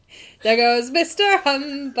There goes Mr.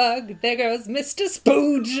 Humbug. There goes Mr.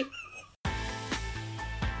 Spooge.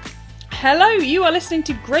 Hello, you are listening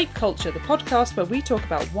to Grape Culture, the podcast where we talk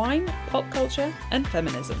about wine, pop culture and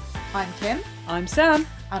feminism. I'm Kim. I'm Sam.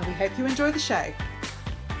 And we hope you enjoy the show.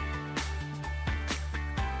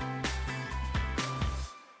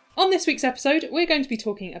 On this week's episode, we're going to be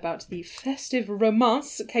talking about the festive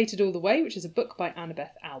romance Catered All The Way, which is a book by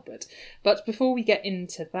Annabeth Albert. But before we get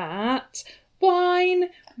into that, wine!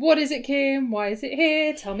 What is it, Kim? Why is it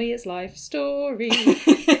here? Tell me its life story.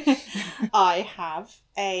 I have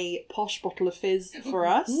a posh bottle of fizz for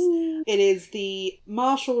us. Ooh. It is the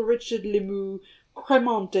Marshall Richard Lemieux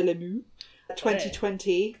Cremant de Lemieux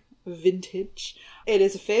 2020 vintage. It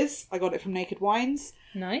is a fizz. I got it from Naked Wines.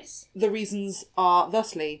 Nice. The reasons are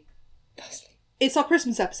thusly. It's our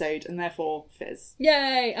Christmas episode and therefore fizz.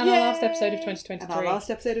 Yay! And Yay! Our last episode of 2023. And our last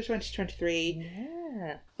episode of 2023.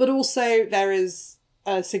 Yeah. But also there is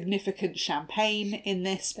a significant champagne in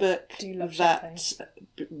this book that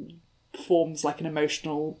forms like an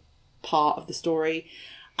emotional part of the story.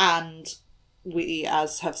 And we,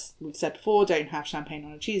 as we've said before, don't have champagne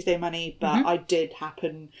on a Tuesday money, but I did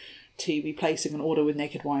happen to be placing an order with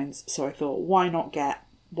Naked Wines, so I thought, why not get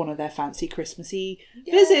one of their fancy Christmassy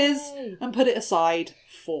fizzes and put it aside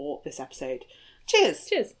for this episode. Cheers!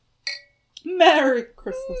 Cheers! Merry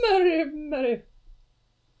Christmas! Merry.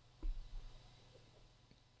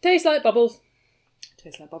 Tastes like bubbles.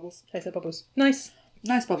 Tastes like bubbles. Tastes like bubbles. Nice.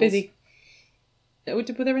 Nice bubbles. Fizzy. Were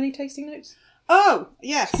there any tasting notes? Oh,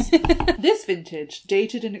 yes. This vintage,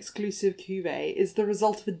 dated and exclusive cuvée, is the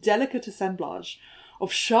result of a delicate assemblage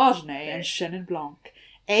of Chardonnay and Chenin Blanc,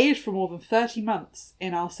 aged for more than 30 months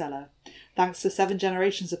in our cellar. Thanks to 7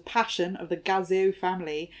 generations of passion of the Gazeux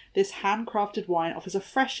family, this handcrafted wine offers a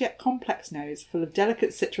fresh yet complex nose full of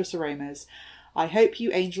delicate citrus aromas. I hope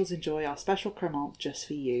you angels enjoy our special Cremant just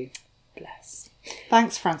for you. Bless.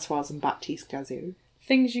 Thanks, Francoise and Baptiste Gazeux.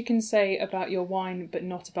 Things you can say about your wine but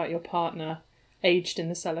not about your partner, aged in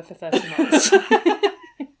the cellar for 30 months.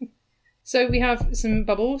 So we have some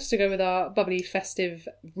bubbles to go with our bubbly festive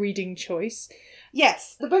reading choice.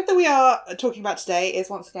 Yes, the book that we are talking about today is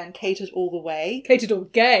once again Catered All The Way. Catered All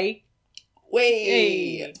Gay.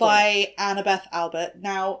 Way by Annabeth Albert.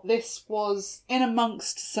 Now, this was in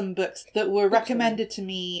amongst some books that were recommended to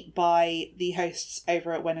me by the hosts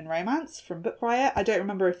over at When in Romance from Book Riot. I don't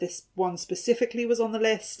remember if this one specifically was on the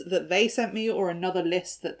list that they sent me or another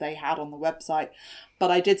list that they had on the website.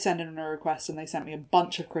 But I did send in a request and they sent me a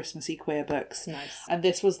bunch of Christmassy queer books. Nice. And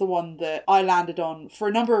this was the one that I landed on for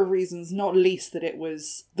a number of reasons, not least that it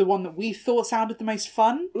was the one that we thought sounded the most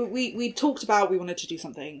fun. We talked about we wanted to do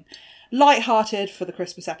something light-hearted for the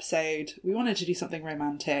Christmas episode. We wanted to do something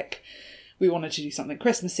romantic. We wanted to do something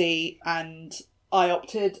Christmassy. And I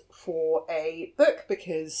opted for a book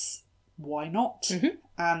because why not? Mm-hmm.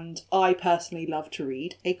 And I personally love to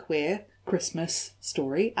read a queer Christmas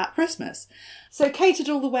story at Christmas. So Catered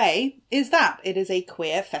All The Way is that. It is a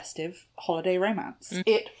queer, festive holiday romance. Mm.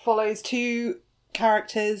 It follows 2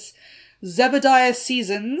 characters, Zebediah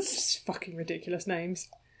Seasons. Just fucking ridiculous names.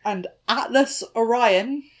 And Atlas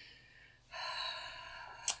Orion.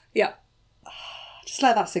 Yeah. Just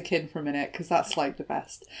let that sink in for a minute, because that's like the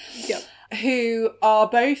best. Yep. Who are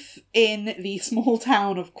both in the small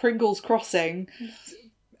town of Kringle's Crossing.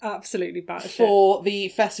 Absolutely batshit. For the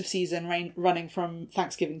festive season running from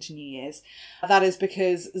Thanksgiving to New Year's. That is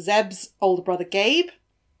because Zeb's older brother Gabe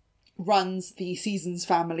runs the Seasons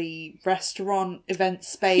family restaurant, event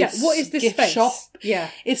space. Yeah, what is this gift space? shop. Yeah.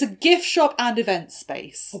 It's a gift shop and event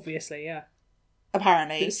space. Obviously, yeah.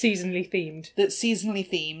 Apparently. That's seasonally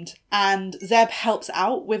themed. And Zeb helps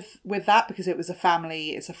out with that because it's a family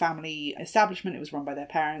establishment. It was run by their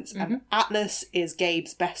parents. Mm-hmm. And Atlas is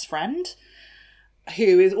Gabe's best friend,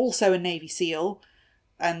 who is also a Navy SEAL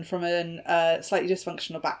and from a slightly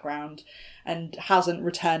dysfunctional background and hasn't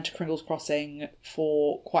returned to Kringle's Crossing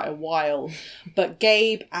for quite a while. But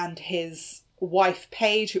Gabe and his wife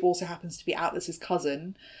Paige, who also happens to be Atlas's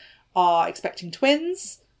cousin, are expecting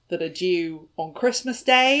twins that are due on Christmas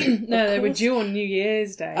Day. No, they were due on New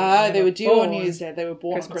Year's Day. They were due on New Year's Day. They were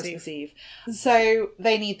born on Christmas Eve. So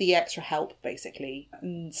they need the extra help, basically.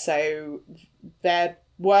 And so they're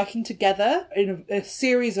working together in a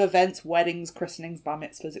series of events, weddings, christenings, bar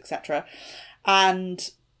mitzvahs, etc.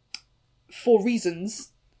 And for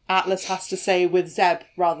reasons, Atlas has to stay with Zeb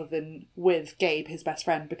rather than with Gabe, his best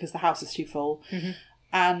friend, because the house is too full. Mm-hmm.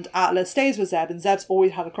 And Atlas stays with Zeb, and Zeb's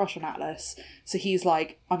always had a crush on Atlas. So he's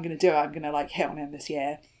like, I'm going to do it. I'm going to hit on him this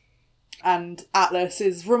year. And Atlas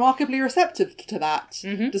is remarkably receptive to that,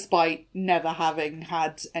 mm-hmm. despite never having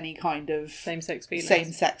had any kind of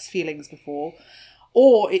same-sex feelings before.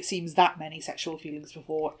 or it seems that many sexual feelings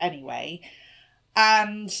before anyway.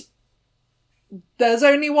 And there's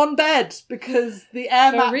only one bed because the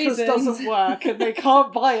air mattress doesn't work and they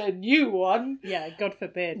can't buy a new one. Yeah, God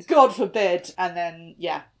forbid. God forbid. And then,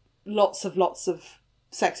 yeah, lots of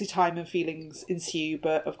sexy time and feelings ensue,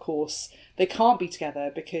 but of course they can't be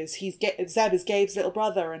together because Zeb is Gabe's little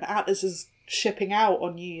brother and Atlas is shipping out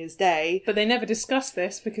on New Year's Day. But they never discuss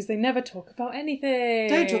this because they never talk about anything.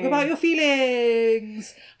 Don't talk about your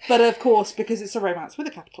feelings. But of course, because it's a romance with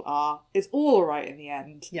a capital R, it's all alright in the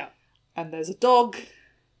end. Yeah. And there's a dog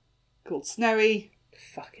called Snowy.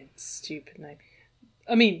 Fucking stupid name.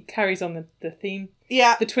 I mean, carries on the theme.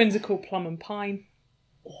 Yeah. The twins are called Plum and Pine.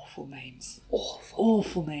 Awful names.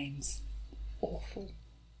 Awful names. Awful.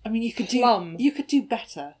 I mean, you could do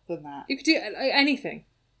better than that. You could do anything.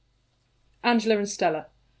 Angela and Stella.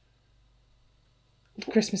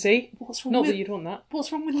 Christmassy. What's wrong Not with... that you'd want that.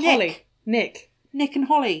 What's wrong with Holly. Nick. Nick and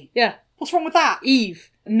Holly. Yeah. What's wrong with that?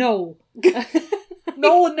 Eve. Noel.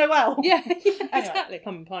 Noel and Noel. Yeah, exactly.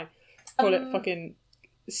 Plum and Pine. Call it fucking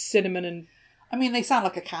cinnamon and... I mean, they sound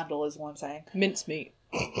like a candle is what I'm saying. Mincemeat.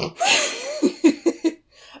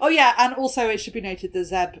 Oh yeah, and also it should be noted that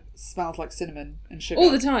Zeb smells like cinnamon and sugar. All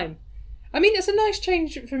the time. I mean, it's a nice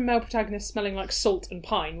change from male protagonist smelling like salt and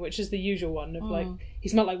pine, which is the usual one of like, he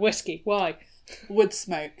smelled like whiskey. Why? Wood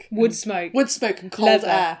smoke. Wood smoke and cold Leather.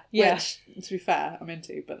 air. Yeah. Which, to be fair, I'm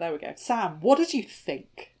into, but there we go. Sam, what did you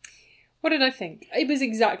think? What did I think? It was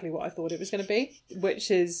exactly what I thought it was going to be, which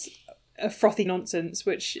is a frothy nonsense,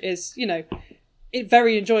 which is,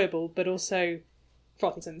 very enjoyable, but also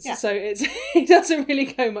frothy nonsense. Yeah. So it doesn't really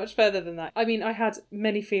go much further than that. I mean, I had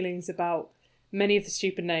many feelings about many of the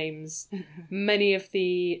stupid names, many of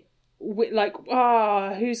the,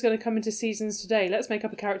 who's going to come into seasons today? Let's make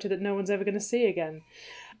up a character that no one's ever going to see again.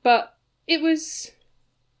 But it was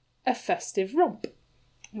a festive romp.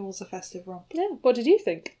 It was a festive romp. Yeah. What did you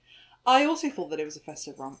think? I also thought that it was a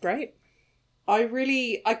festive romp. Right. I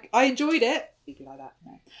enjoyed it. You'd be like that.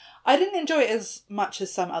 No. I didn't enjoy it as much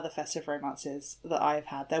as some other festive romances that I have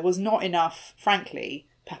had. There was not enough, frankly,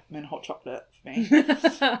 peppermint hot chocolate for me.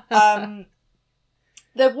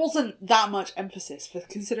 There wasn't that much emphasis, for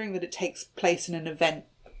considering that it takes place in an event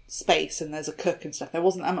space and there's a cook and stuff. There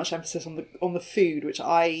wasn't that much emphasis on the food, which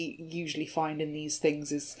I usually find in these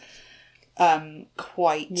things is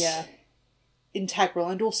quite integral,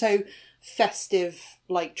 and also festive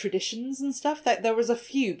traditions and stuff. That there was a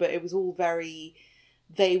few, but it was all very.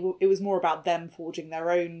 It was more about them forging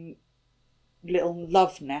their own little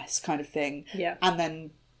love nest kind of thing, and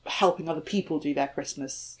then helping other people do their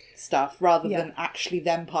Christmas stuff rather than actually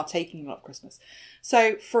them partaking in a lot of Christmas.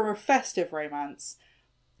 So for a festive romance,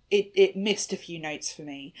 it missed a few notes for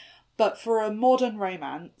me. But for a modern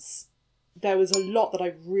romance, there was a lot that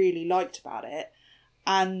I really liked about it.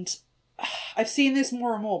 And I've seen this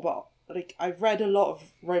more and more, but I've read a lot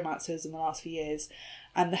of romances in the last few years,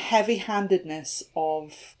 and the heavy-handedness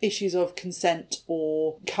of issues of consent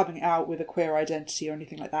or coming out with a queer identity or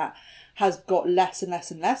anything like that has got less and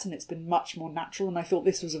less and less, and it's been much more natural. And I thought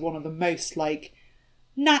this was one of the most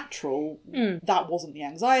natural. That wasn't the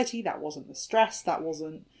anxiety, that wasn't the stress, that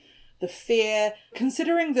wasn't the fear.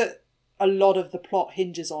 Considering that a lot of the plot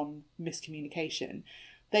hinges on miscommunication,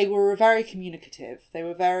 they were very communicative.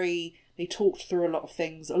 They talked through a lot of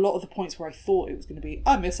things. A lot of the points where I thought it was going to be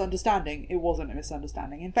a misunderstanding, it wasn't a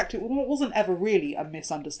misunderstanding. In fact, it wasn't ever really a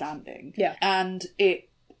misunderstanding. Yeah. And it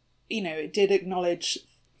did acknowledge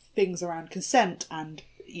things around consent and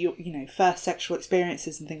first sexual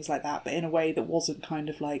experiences and things like that, but in a way that wasn't kind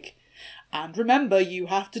of and remember, you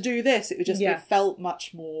have to do this. It was just, it felt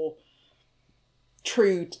much more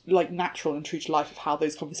true, natural and true to life of how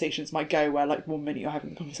those conversations might go, where 1 minute you're having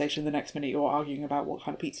the conversation, the next minute you're arguing about what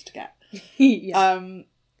kind of pizza to get.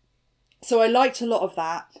 So I liked a lot of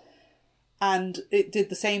that, and it did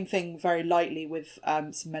the same thing very lightly with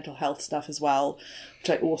some mental health stuff as well, which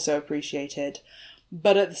I also appreciated.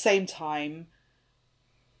 But at the same time,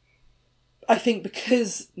 I think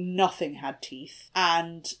because nothing had teeth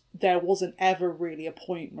and there wasn't ever really a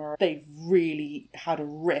point where they really had a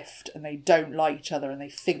rift and they don't like each other and they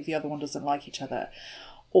think the other one doesn't like each other,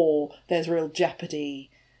 or there's real jeopardy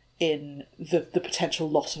in the potential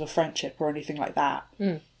loss of a friendship or anything like that,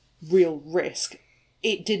 real risk,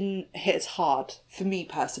 it didn't hit as hard for me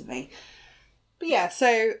personally. But yeah,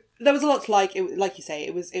 so there was a lot to like. It, like you say,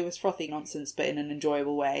 it was frothy nonsense, but in an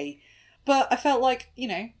enjoyable way. But I felt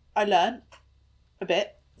I learned a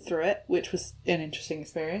bit through it, which was an interesting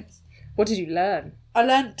experience. What did you learn? I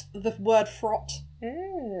learnt the word frot.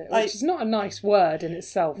 Yeah, which is not a nice word in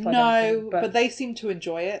itself. I don't think, but they seem to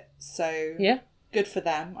enjoy it, so yeah, good for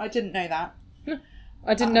them. I didn't know that.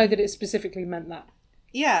 I didn't know that it specifically meant that.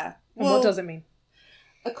 Yeah. And what does it mean?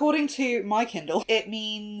 According to my Kindle, it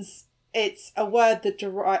means it's a word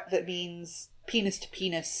that means penis to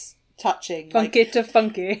penis touching. Funky to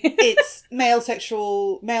funky. It's male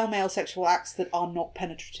sexual acts that are not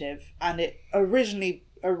penetrative, and it originally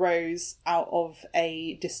arose out of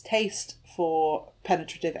a distaste for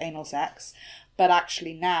penetrative anal sex, but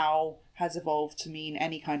actually now has evolved to mean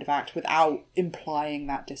any kind of act without implying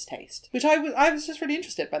that distaste. Which I was just really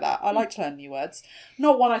interested by that. I like to learn new words.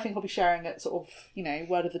 Not one I think I'll be sharing at sort of,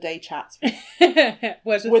 word of the day chats with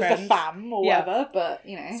the fam or whatever, but,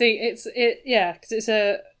 See, because it's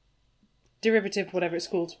a derivative, whatever it's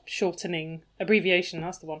called, shortening, abbreviation,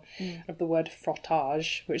 that's the one, of the word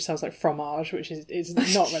frottage, which sounds like fromage, which is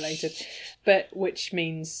not related, but which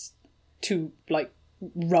means to,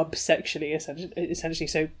 rub sexually, essentially,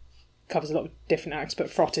 so covers a lot of different acts, but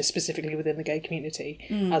frot is specifically within the gay community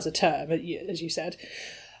as a term, as you said.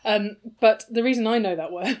 But the reason I know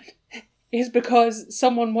that word is because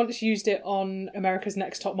someone once used it on America's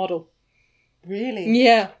Next Top Model. Really?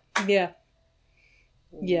 Yeah.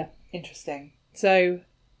 Interesting. So,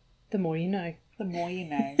 the more you know. The more you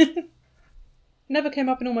know. Never came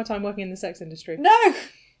up in all my time working in the sex industry. No!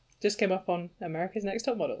 Just came up on America's Next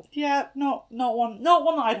Top Model. Yeah, not one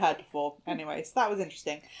that I'd heard before. Anyway, so that was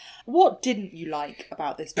interesting. What didn't you like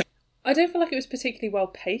about this book? I don't feel like it was particularly well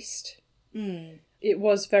paced. It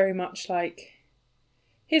was very much like,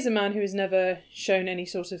 here's a man who has never shown any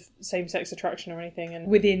sort of same-sex attraction or anything, and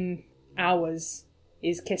within hours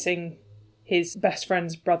is kissing his best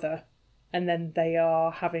friend's brother, and then they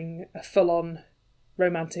are having a full-on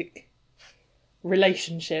romantic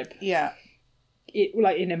relationship. Yeah.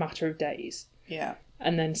 In a matter of days. Yeah.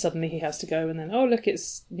 And then suddenly he has to go, and then, oh, look,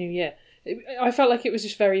 it's New Year. I felt like it was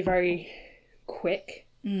just very, very quick.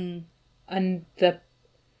 And there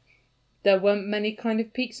weren't many kind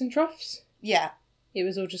of peaks and troughs. Yeah. It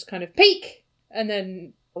was all just kind of peak, and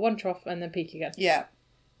then one trough, and then peak again. Yeah.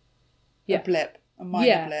 A blip. A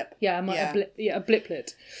minor blip. Yeah, a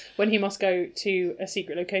bliplet. When he must go to a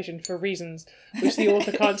secret location for reasons which the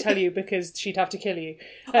author can't tell you because she'd have to kill you.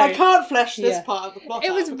 I can't flesh this part of the plot.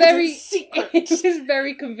 It was secret. It was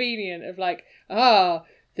very convenient of that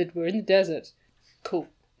we're in the desert. Cool.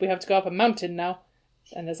 We have to go up a mountain now,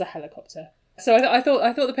 and there's a helicopter. So I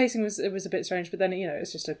thought the pacing was a bit strange, but then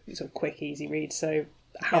it's just a sort of quick, easy read. So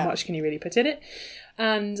how much can you really put in it?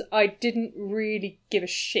 And I didn't really give a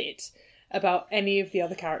shit about any of the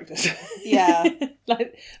other characters. Yeah.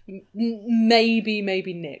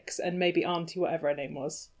 Maybe Nix, and maybe Auntie whatever her name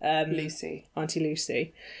was. Lucy. Auntie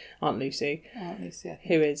Lucy. Aunt Lucy. Aunt Lucy, I think.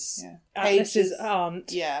 Who is Atlas's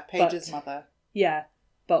aunt. Yeah, Paige's mother. Yeah,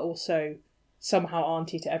 but also somehow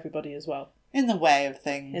auntie to everybody as well. In the way of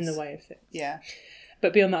things. Yeah.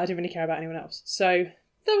 But beyond that, I didn't really care about anyone else. So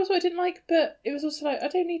that was what I didn't like, but it was also I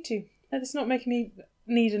don't need to. It's not making me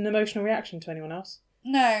need an emotional reaction to anyone else.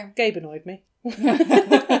 No. Gabe annoyed me.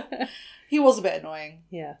 He was a bit annoying.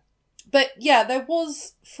 Yeah. But yeah, there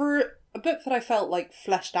was, for a book that I felt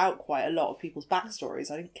fleshed out quite a lot of people's backstories,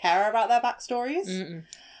 I didn't care about their backstories. Mm-mm.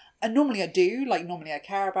 And normally I do. Normally I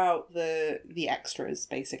care about the extras,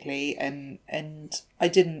 basically. And I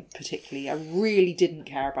really didn't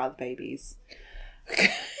care about the babies.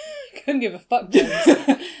 Couldn't give a fuck, James.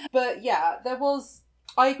 But yeah,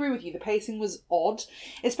 I agree with you. The pacing was odd,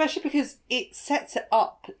 especially because it sets it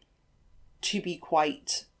up to be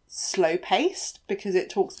quite slow-paced, because it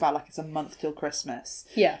talks about it's a month till Christmas.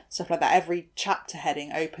 Yeah. Stuff like that. Every chapter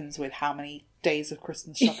heading opens with how many days of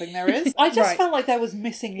Christmas shopping there is. I just felt like there was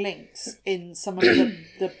missing links in some of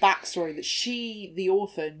the backstory that she, the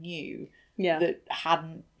author, knew that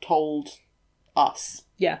hadn't told us.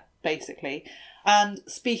 Yeah. Basically. And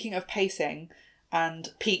speaking of pacing and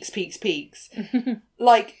peaks, they've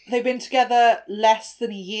been together less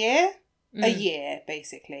than a year. A year,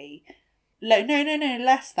 basically. No,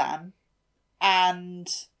 less than. And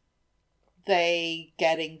they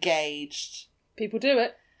get engaged. People do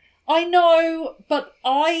it. I know, but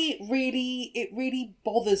it really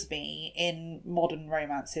bothers me in modern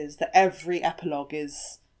romances that every epilogue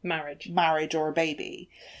is marriage or a baby.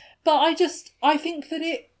 But I think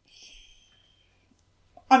that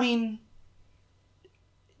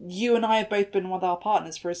you and I have both been with our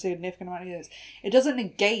partners for a significant amount of years. It doesn't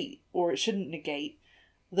negate, or it shouldn't negate,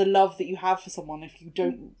 the love that you have for someone if you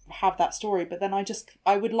don't have that story. But then I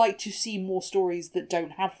would like to see more stories that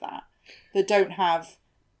don't have that. That don't have,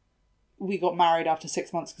 we got married after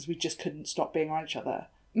 6 months because we just couldn't stop being around each other.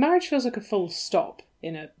 Marriage feels like a full stop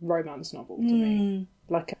in a romance novel to me.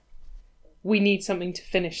 we need something to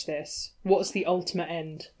finish this. What's the ultimate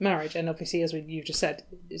end? Marriage. And obviously, as you've just said,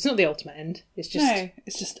 it's not the ultimate end. It's just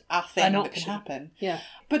it's just a thing that can happen. Yeah.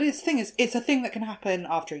 But it's a thing that can happen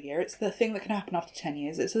after a year. It's the thing that can happen after 10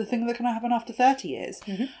 years. It's the thing that can happen after 30 years.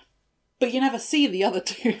 Mm-hmm. But you never see the other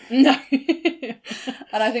two. No.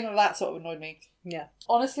 And I think that sort of annoyed me. Yeah.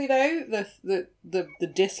 Honestly, though,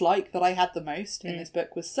 the dislike that I had the most in this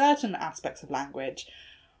book was certain aspects of language.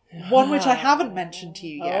 One which I haven't mentioned to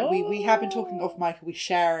you yet. We have been talking off mic. We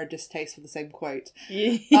share a distaste for the same quote.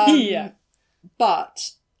 Yeah.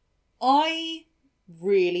 But I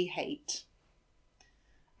really hate,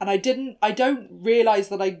 and I don't realise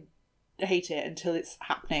that I hate it until it's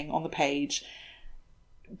happening on the page,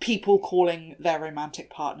 people calling their romantic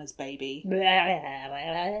partners baby.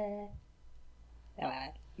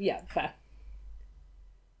 Yeah, fair.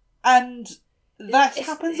 And that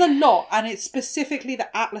happens a lot, and it's specifically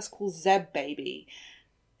that Atlas calls Zeb baby,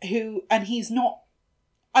 and he's not...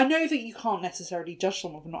 I know that you can't necessarily judge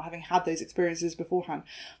someone for not having had those experiences beforehand,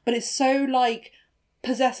 but it's so, like,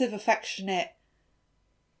 possessive, affectionate,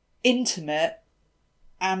 intimate,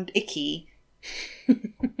 and icky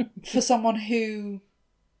for someone who,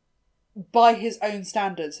 by his own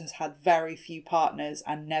standards, has had very few partners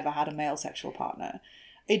and never had a male sexual partner.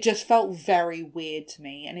 It just felt very weird to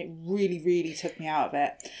me, and it really, really took me out of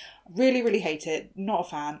it. Really, really hate it. Not a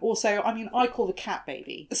fan. Also, I mean, I call the cat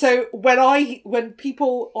baby. So when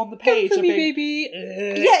people on the page come for are me, being...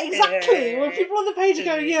 baby. Yeah, exactly. When people on the page are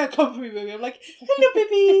going, yeah, come for me, baby. I'm like, hello,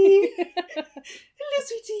 baby. Hello,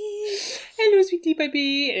 sweetie. Hello, sweetie,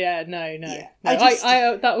 baby. Yeah, no. Yeah, No,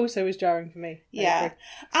 I that also was jarring for me. Yeah.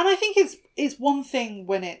 And I think it's one thing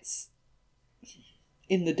when it's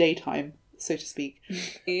in the daytime, so to speak.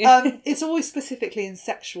 It's always specifically in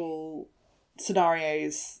sexual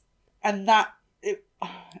scenarios, and that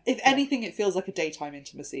if anything, it feels like a daytime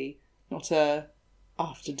intimacy, not a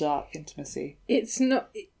after dark intimacy. It's not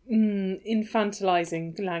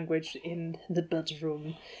infantilizing language in the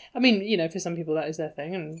bedroom. I mean, you know, for some people that is their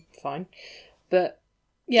thing, and fine. But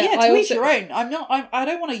yeah, to each your own. I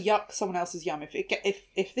don't want to yuck someone else's yum.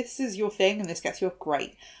 If this is your thing and this gets you off,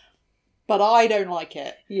 great. But I don't like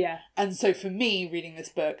it. Yeah. And so for me, reading this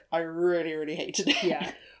book, I really, really hated it.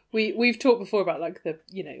 Yeah. We've talked before about, like,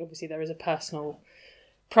 obviously there is a personal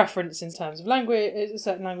preference in terms of language, a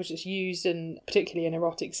certain language that's used, and particularly in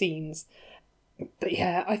erotic scenes. But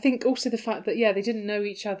yeah, I think also the fact that, they didn't know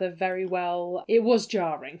each other very well, it was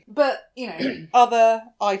jarring. But, other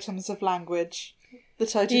items of language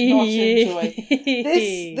that I did not enjoy.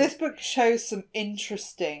 This book shows some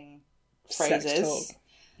interesting phrases. Sex talk.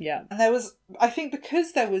 Yeah. And I think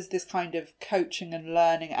because there was this kind of coaching and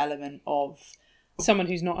learning element of... someone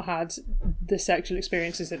who's not had the sexual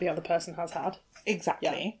experiences that the other person has had.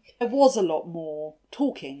 Exactly. Yeah. There was a lot more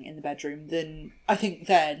talking in the bedroom than I think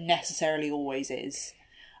there necessarily always is.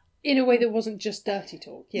 In a way that wasn't just dirty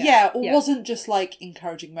talk. Wasn't just like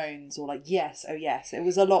encouraging moans or like, yes, oh yes. It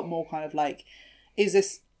was a lot more kind of like, is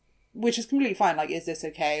this... which is completely fine. Like, is this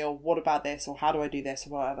okay? Or what about this? Or how do I do this? Or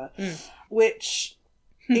whatever. Which...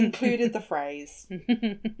 included the phrase.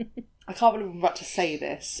 I can't believe I'm about to say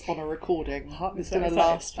this on a recording. It's going to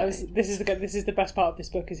last. This is the best part of this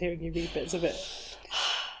book, is hearing you read bits of it.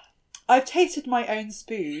 I've tasted my own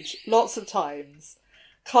spooge lots of times.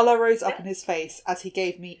 Colour rose up in his face as he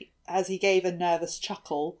gave a nervous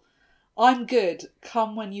chuckle. I'm good.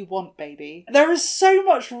 Come when you want, baby. There is so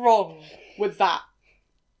much wrong with that.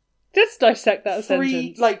 Let's dissect that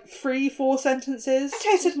sentence. 3-4 sentences. I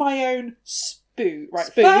tasted my own spooge. Right.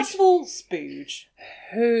 Spooge. First of all, spooge.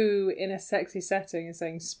 Who in a sexy setting is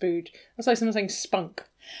saying spooge? That's like someone saying spunk.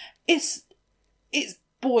 It's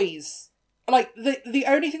boys. Like, the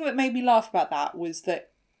only thing that made me laugh about that was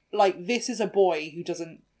that, like, this is a boy who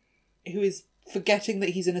is forgetting that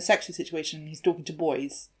he's in a sexual situation and he's talking to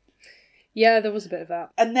boys. Yeah, there was a bit of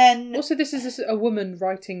that. And then... also, this is a woman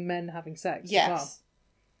writing men having sex. Yes. As well.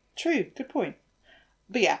 True. Good point.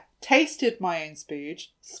 But yeah, tasted my own spooge,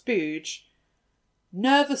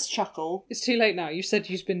 nervous chuckle. It's too late now. You said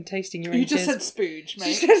you've been tasting your own You just said spooge, mate.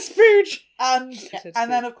 You said spooge.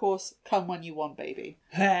 And then, of course, come when you want, baby.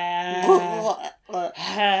 And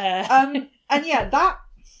yeah, that...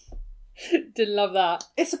 didn't love that.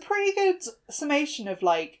 It's a pretty good summation of,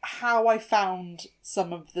 like, how I found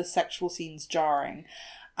some of the sexual scenes jarring.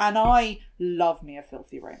 And I love me a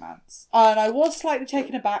filthy romance. And I was slightly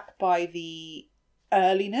taken aback by the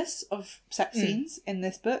earliness of sex scenes in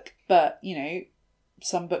this book. But,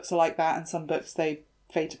 some books are like that, and some books they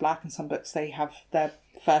fade to black, and some books they have their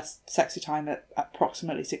first sexy time at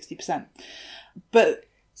approximately 60%. But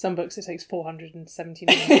some books it takes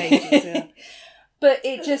 479 pages. Yeah. But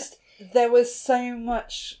it just there was so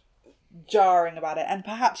much jarring about it, and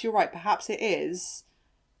perhaps you're right, perhaps it is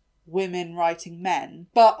women writing men,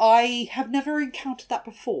 but I have never encountered that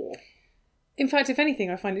before. In fact, if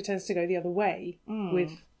anything, I find it tends to go the other way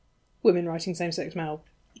with women writing same-sex male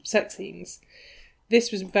sex scenes.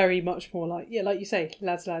 This was very much more like, like you say,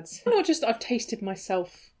 lads. Not just I've tasted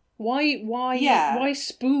myself. Why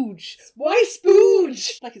spooge? Why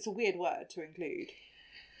spooge? Like, it's a weird word to include.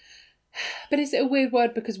 But is it a weird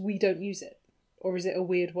word because we don't use it? Or is it a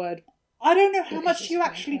weird word? I don't know how much you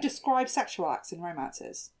actually describe sexual acts in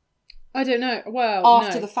romances. I don't know. Well,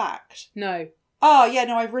 after the fact. No. Oh, yeah,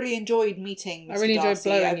 no, I've really enjoyed meeting Mr. I really Darcy.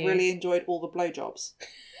 enjoyed blowing I've you. really enjoyed all the blowjobs.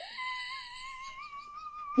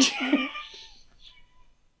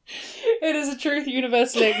 It is a truth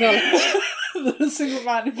universally acknowledged. That a single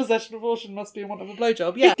man in possession of abortion must be in want of a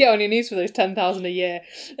blowjob. Yeah. Get on your knees for those 10,000 a year.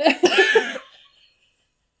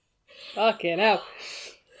 Fucking hell.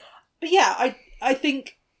 But yeah, I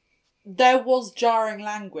think there was jarring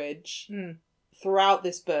language throughout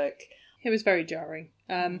this book. It was very jarring.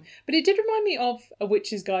 But it did remind me of A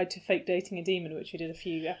Witch's Guide to Fake Dating a Demon, which we did a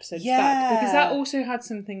few episodes back. Because that also had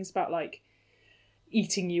some things about, like,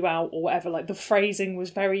 eating you out or whatever. Like, the phrasing was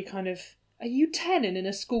very kind of, are you 10 and in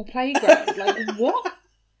a school playground? Like, what?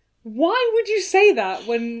 Why would you say that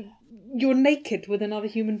when you're naked with another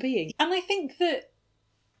human being? And I think that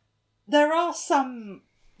there are some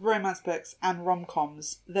romance books and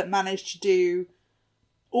rom-coms that manage to do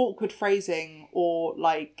awkward phrasing or,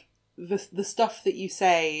 like, the stuff that you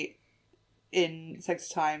say in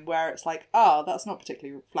Sexy Time where it's like, oh, that's not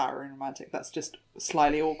particularly flowery and romantic, that's just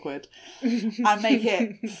slightly awkward, and make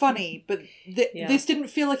it funny. But this didn't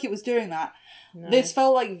feel like it was doing that. No. This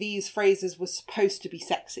felt like these phrases were supposed to be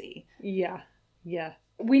sexy. Yeah.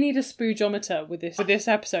 We need a spoogeometer with this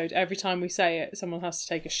episode. Every time we say it, someone has to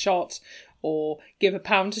take a shot or give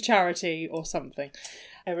 £1 to charity or something.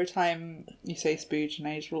 Every time you say spooge, an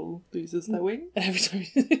angel loses their wing. Every time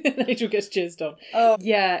an angel gets jizzed on. Oh.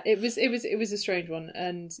 Yeah, it was a strange one.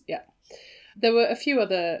 And yeah, there were a few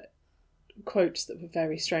other quotes that were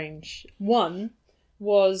very strange. One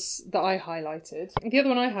was that I highlighted. The other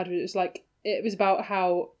one I had was like, it was about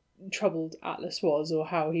how troubled Atlas was, or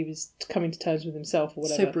how he was coming to terms with himself or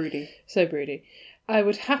whatever. So broody. I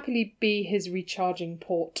would happily be his recharging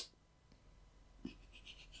port.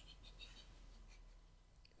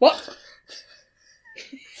 What?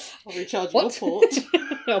 I'll recharge your port.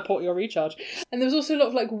 I'll port your recharge. And there was also a lot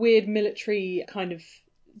of like weird military kind of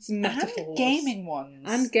metaphors. And gaming ones.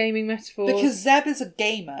 And gaming metaphors. Because Zeb is a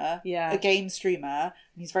gamer. Yeah. A game streamer.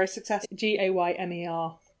 And he's very successful.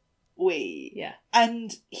 Gaymer. Yeah.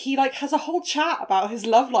 And he like has a whole chat about his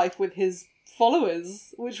love life with his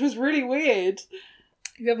followers, which was really weird.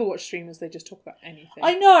 If you ever watch streamers, they just talk about anything.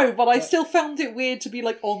 I know, but I still found it weird to be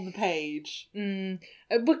like on the page.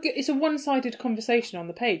 It's a one-sided conversation on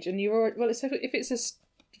the page, and if it's a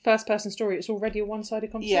first-person story, it's already a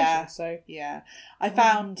one-sided conversation. Yeah, so yeah. I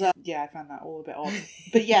found that all a bit odd.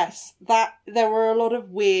 But yes, there were a lot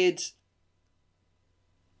of weird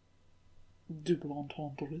double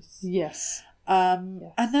entendres. Yes.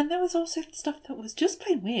 And then there was also stuff that was just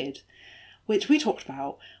plain weird, which we talked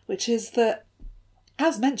about, which is that,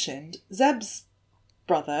 as mentioned, Zeb's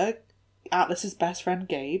brother, Atlas's best friend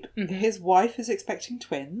Gabe, his wife is expecting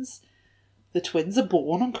twins. The twins are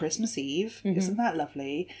born on Christmas Eve. Isn't that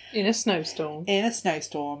lovely? In a snowstorm.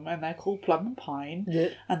 And they're called Plum and Pine. Yeah.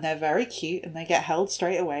 And they're very cute, and they get held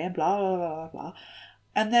straight away, and blah, blah, blah, blah.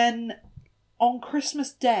 And then on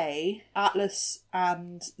Christmas Day, Atlas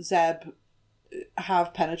and Zeb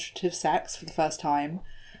have penetrative sex for the first time.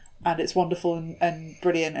 And it's wonderful and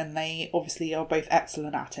brilliant, and they obviously are both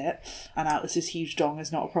excellent at it. And Atlas's huge dong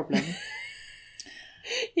is not a problem.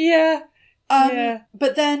 Yeah.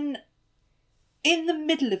 But then, in the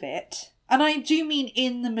middle of it, and I do mean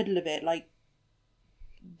in the middle of it, like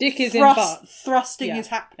dick is in butt. Thrusting is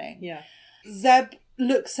happening. Yeah. Zeb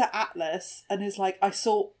looks at Atlas and is like, I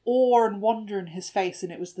saw awe and wonder in his face,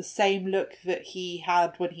 and it was the same look that he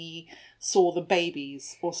had when he saw the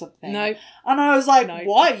babies or something. No. And I was like,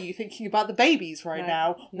 why are you thinking about the babies right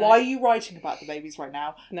now? No. Why are you writing about the babies right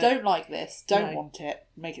now? No. Don't like this. Don't want it.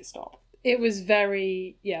 Make it stop. It was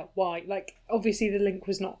very, why? Like, obviously the link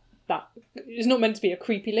was not that, it was not meant to be a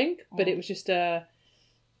creepy link, but it was just a,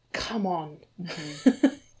 come on.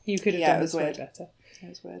 You could have done this way better. It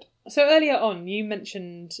was weird. So earlier on, you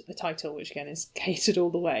mentioned the title, which again is Catered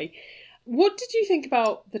All The Way. What did you think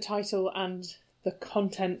about the title and the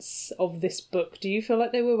contents of this book? Do you feel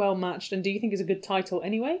like they were well matched, and do you think it's a good title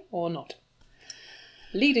anyway, or not?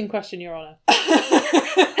 Leading question, Your Honour.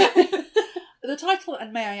 The title,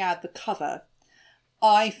 and may I add, the cover,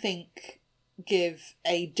 I think give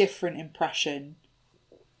a different impression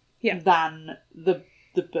than the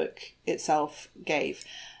book itself gave.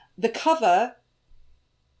 The cover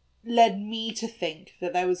led me to think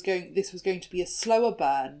that this was going to be a slower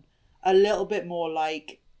burn, a little bit more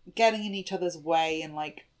like getting in each other's way and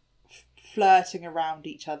like flirting around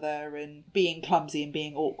each other and being clumsy and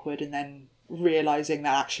being awkward, and then realising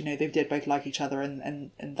that actually no, they did both like each other,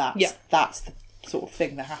 and that's the sort of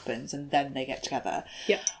thing that happens, and then they get together.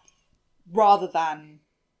 Yeah. Rather than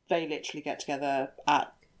they literally get together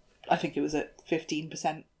at, I think it was at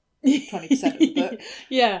 15%, 20% of the book.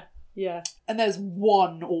 Yeah. Yeah. And there's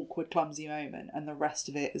one awkward, clumsy moment, and the rest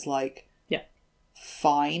of it is like,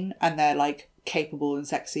 fine, and they're like capable and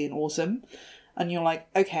sexy and awesome. And you're like,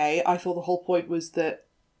 okay, I thought the whole point was that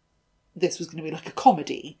this was going to be like a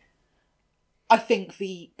comedy. I think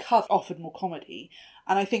the cover offered more comedy,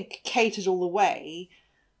 and I think Catered All The Way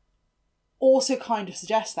also kind of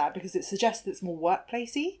suggests that, because it suggests that it's more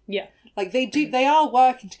workplacey. Yeah. Like they are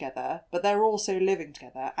working together, but they're also living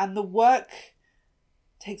together, and the work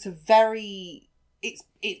takes a very it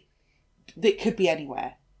could be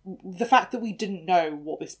anywhere. The fact that we didn't know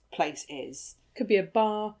what this place is, could be a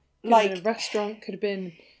bar, could like have been a restaurant, could have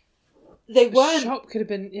been they weren't a shop, could have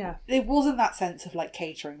been There wasn't that sense of like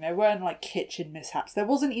catering. There weren't like kitchen mishaps. There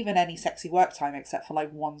wasn't even any sexy work time except for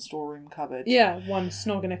like one storeroom cupboard. Yeah, one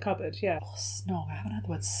snog in a cupboard. Yeah. Oh, snog! I haven't heard the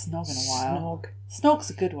word snog in a while. Snog. Snog's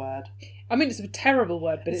a good word. I mean, it's a terrible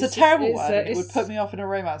word, but it's a terrible word. It would put me off in a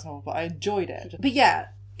romance novel, but I enjoyed it. But yeah,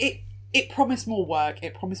 it promised more work.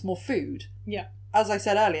 It promised more food. Yeah. As I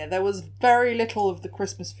said earlier, there was very little of the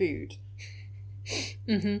Christmas food.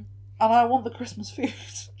 Mm-hmm. And I want the Christmas food.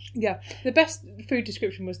 Yeah. The best food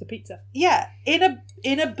description was the pizza. Yeah.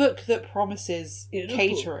 In a book that promises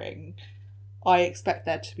catering, I expect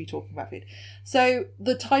there to be talking about food. So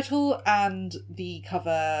the title and the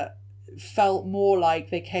cover felt more like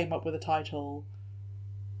they came up with a title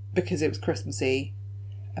because it was Christmassy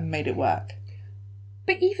and made it work.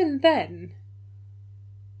 But even then,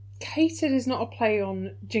 catered is not a play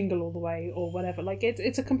on Jingle All The Way or whatever. Like,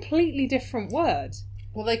 it's a completely different word.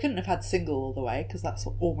 Well, they couldn't have had Single All The Way, because that's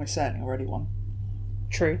almost certainly already one.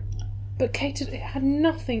 True. But catered, it had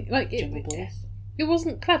nothing... Like, it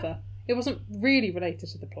wasn't clever. It wasn't really related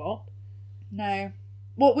to the plot. No.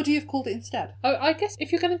 What would you have called it instead? I guess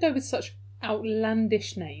if you're going to go with such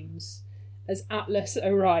outlandish names as Atlas,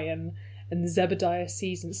 Orion, and Zebediah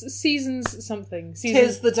Seasons something.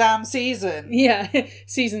 Tis the damn season. Yeah,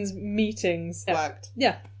 Seasons meetings. Worked.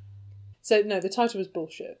 Yeah. So, no, the title was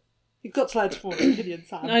bullshit. You've got to learn to form an opinion,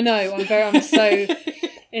 Sam. I know, I'm so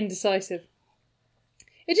indecisive.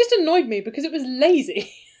 It just annoyed me because it was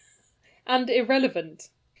lazy and irrelevant.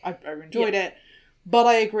 I enjoyed it, but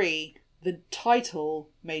I agree, the title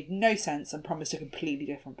made no sense and promised a completely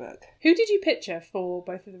different book. Who did you picture for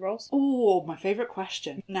both of the roles? Oh, my favourite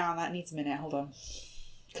question. Now, that needs a minute, hold on.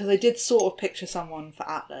 Because I did sort of picture someone for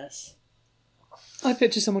Atlas. I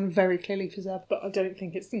picture someone very clearly for Zeb, but I don't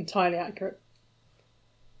think it's entirely accurate.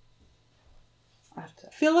 I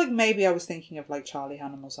feel like maybe I was thinking of like Charlie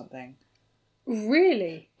Hunnam or something.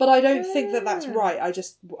 Really? But I don't think that that's right.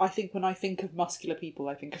 I think when I think of muscular people,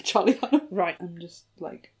 I think of Charlie Hunnam. Right. I'm just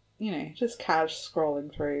like, just cash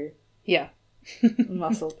scrolling through. Yeah.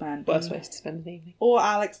 Muscled men. Worst ways to spend an evening. Or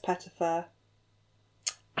Alex Pettifer.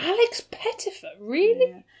 Alex Pettifer?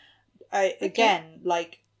 Really? Yeah. Again,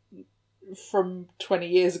 like from 20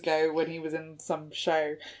 years ago when he was in some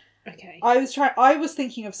show. Okay. I was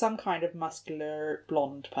thinking of some kind of muscular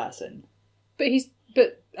blonde person.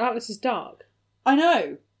 But Atlas is dark. I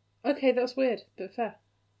know. Okay, that's weird, but fair.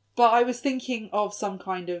 But I was thinking of some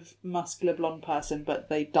kind of muscular blonde person, but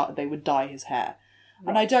they would dye his hair. Right.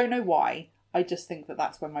 And I don't know why. I just think that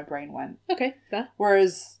that's where my brain went. Okay, fair.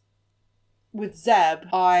 Whereas with Zeb,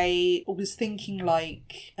 I was thinking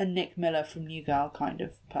like a Nick Miller from New Girl kind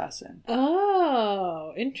of person.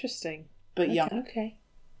 Oh, interesting. But young. Okay.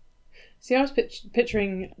 See, I was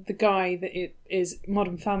picturing the guy that it is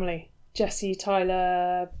Modern Family. Jesse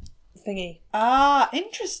Tyler thingy. Ah,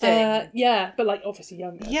 interesting. Yeah, but like obviously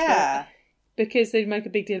younger. Yeah. Because they make a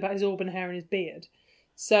big deal about his auburn hair and his beard.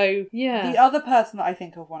 So, yeah. The other person that I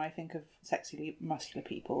think of when I think of sexy muscular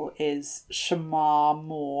people is Shamar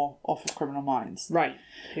Moore off of Criminal Minds. Right.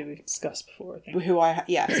 Who we've discussed before, I think.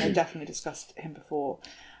 Yes, I definitely discussed him before.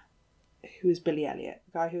 Who is Billy Elliot?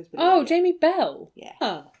 The guy who is Billy Elliot. Oh, Jamie Bell. Yeah.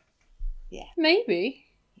 Huh. Yeah. Maybe.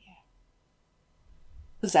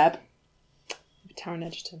 Yeah. Zeb. Taron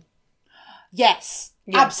Egerton. Yes.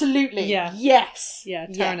 Yeah. Absolutely. Yeah. Yes. Yeah,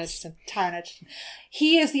 Taron Yes. Egerton. Taron Egerton.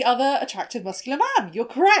 He is the other attractive muscular man. You're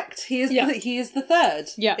correct. He is the third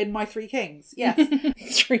in my three kings. Yes.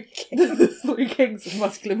 3 kings. 3 kings of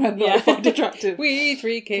muscular men that I find attractive. We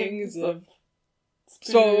 3 kings of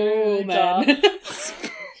soul men.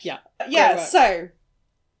 Yeah. Yeah, so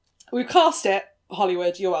we've cast it.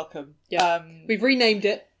 Hollywood, you're welcome. Yeah. We've renamed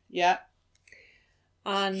it. Yeah.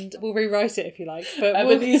 And we'll rewrite it if you like. But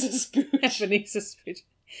Ebenezer Spooge. Ebenezer Spooge.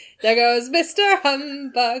 There goes Mr.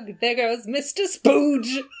 Humbug. There goes Mr.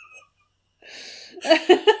 Spooge.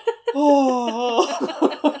 Oh.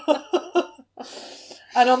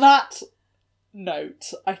 And on that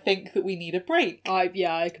note, I think that we need a break.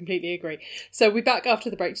 I completely agree. So we're back after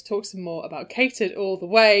the break to talk some more about Catered All The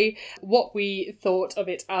Way, what we thought of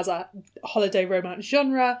it as a holiday romance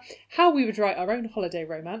genre, how we would write our own holiday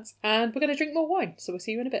romance, and we're going to drink more wine. So we'll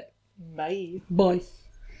see you in a bit. Bye. Bye.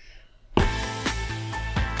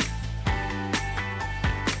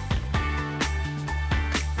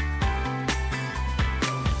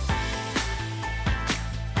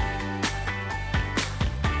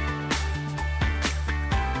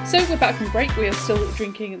 So we're back from break. We are still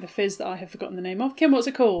drinking the fizz that I have forgotten the name of. Kim, what's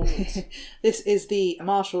it called? This is the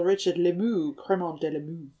Marshall Richard Lemieux Cremant de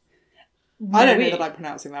Lemieux. I don't know that I'm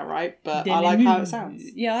pronouncing that right, but I like how it sounds.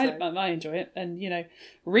 Yeah, so. I enjoy it. And,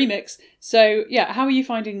 remix. So, yeah, how are you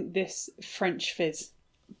finding this French fizz?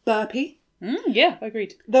 Burpy. Yeah,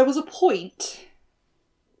 agreed. There was a point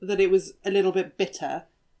that it was a little bit bitter,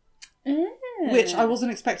 which I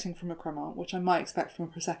wasn't expecting from a Cremant, which I might expect from a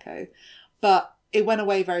Prosecco, but it went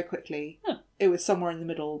away very quickly. Huh. It was somewhere in the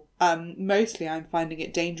middle. Mostly I'm finding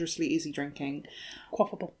it dangerously easy drinking.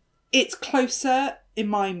 Quaffable. It's closer, in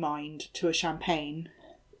my mind, to a champagne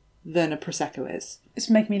than a Prosecco is. It's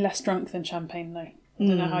making me less drunk than champagne, though. I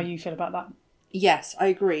don't know how you feel about that. Yes, I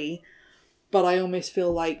agree. But I almost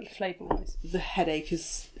feel like flavour-wise, the headache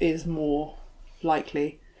is more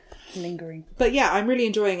likely. Lingering. But yeah, I'm really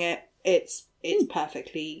enjoying it. It's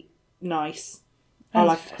perfectly nice. And I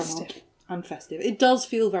like festive. Cremant. And festive. It does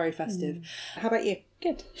feel very festive. How about you?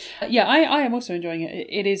 Good. Yeah, I am also enjoying it.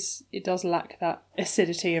 It does lack that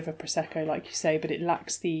acidity of a Prosecco, like you say, but it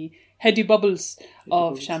lacks the heady bubbles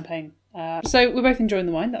of champagne. So we're both enjoying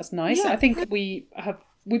the wine. That's nice. Yeah. I think we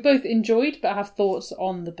both enjoyed, but have thoughts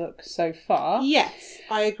on the book so far. Yes,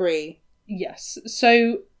 I agree. Yes.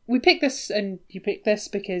 So we picked this, and you picked this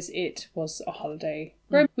because it was a holiday.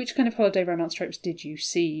 Which kind of holiday romance tropes did you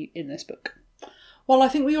see in this book? Well, I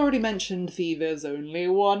think we already mentioned the there's only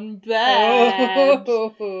one bed.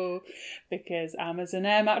 Because Amazon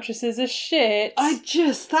Air mattresses are shit.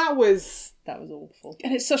 That was awful.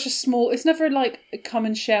 And it's such a small, it's never like, come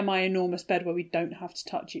and share my enormous bed where we don't have to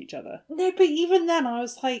touch each other. No, but even then I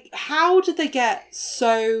was like, how did they get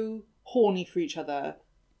so horny for each other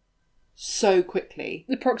so quickly?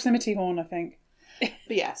 The proximity horn, I think.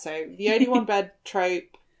 But yeah, so the only one bed trope.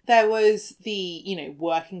 There was the,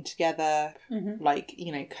 working together, like,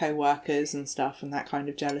 co-workers and stuff, and that kind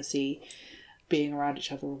of jealousy, being around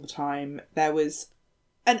each other all the time. There was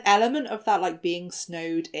an element of that, like, being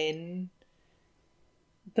snowed in.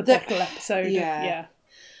 The bottle episode. Yeah.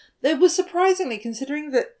 It was surprisingly, considering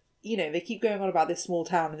that, they keep going on about this small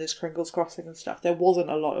town and this Kringles Crossing and stuff, there wasn't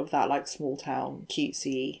a lot of that, like, small town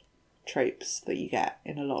cutesy tropes that you get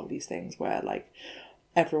in a lot of these things where, like,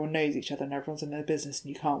 everyone knows each other and everyone's in their business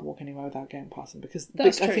and you can't walk anywhere without going past them because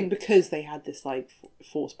I think because they had this like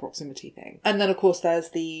forced proximity thing. And then of course there's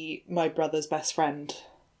the my brother's best friend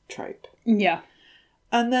trope. Yeah.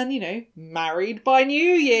 And then, married by New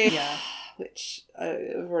Year. Yeah. Which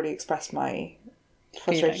I've already expressed my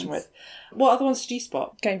frustration with. What other ones did you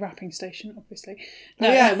spot? Gay Wrapping Station, obviously. No.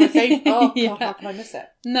 Oh yeah, my favourite. Oh God, how can I miss it?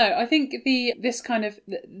 No, I think this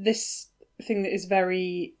thing that is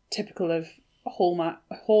very typical of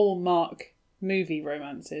Hallmark movie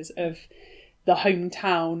romances of the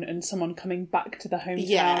hometown and someone coming back to the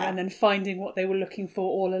hometown and then finding what they were looking for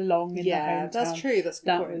all along in the hometown. Yeah, that's true.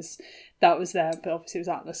 That was there, but obviously it was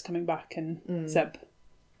Atlas coming back and Zeb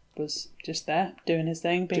was just there doing his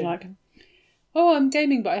thing, being like, "Oh, I'm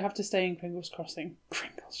gaming, but I have to stay in Kringles Crossing."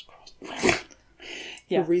 Kringles Crossing.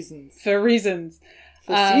 For reasons.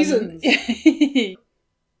 For seasons.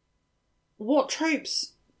 What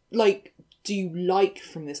tropes do you like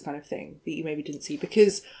from this kind of thing that you maybe didn't see?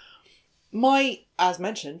 Because as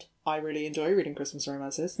mentioned, I really enjoy reading Christmas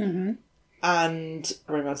romances and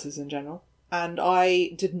romances in general. And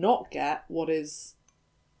I did not get what is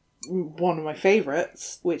one of my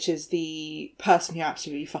favourites, which is the person who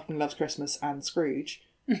absolutely fucking loves Christmas and Scrooge.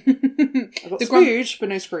 I've got Scrooge, but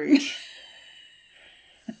no Scrooge.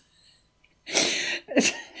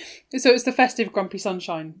 So it's the festive grumpy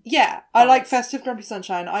sunshine. Yeah, I like festive grumpy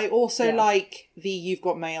sunshine. I also like the you've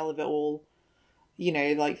got mail of it all. You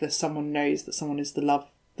know, like the someone knows that someone is the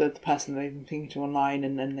person they've been thinking to online,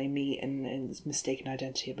 and then they meet and it's mistaken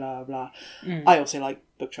identity, blah blah blah. I also like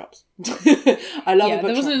bookshops. I love a bookshop.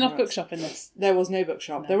 There wasn't enough bookshop in this. There was no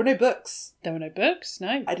bookshop. No. There were no books. There were no books,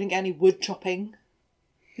 no. I didn't get any wood chopping,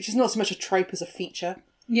 which is not so much a trope as a feature.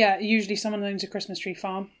 Yeah, usually someone owns a Christmas tree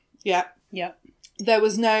farm. Yeah. Yeah. There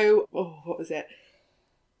was no, what was it?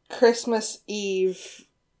 Christmas Eve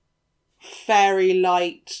fairy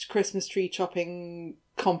light Christmas tree chopping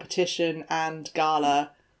competition and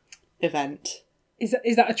gala event. Is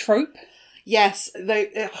that a trope? Yes.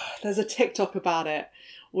 There's a TikTok about it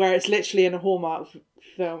where it's literally in a Hallmark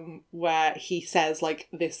film where he says like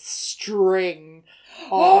this string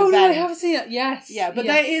of events. No, I haven't seen it. Yes. Yeah, but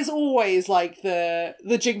there is always like the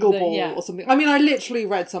jingle ball or something. I mean, I literally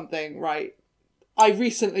read something, right? I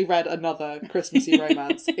recently read another Christmassy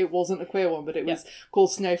romance. It wasn't a queer one, but it was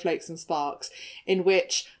called Snowflakes and Sparks, in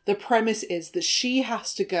which the premise is that she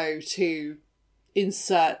has to go to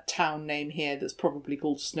insert town name here that's probably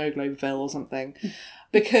called Snowglobeville or something,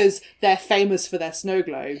 because they're famous for their snow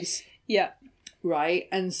globes. Yeah. Right?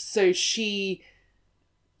 And so she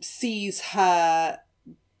sees her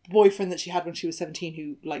boyfriend that she had when she was 17,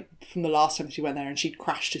 who, like, from the last time she went there, and she'd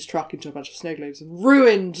crashed his truck into a bunch of snow globes and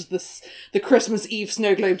ruined the Christmas Eve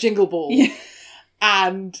snow globe jingle ball. Yeah.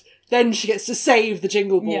 And then she gets to save the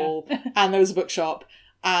jingle ball, and there was a bookshop,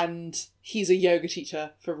 and he's a yoga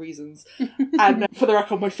teacher for reasons. And for the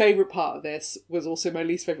record, my favourite part of this was also my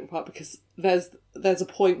least favourite part, because there's a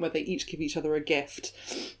point where they each give each other a gift,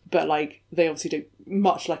 but like they obviously don't,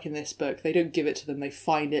 much like in this book, they don't give it to them, they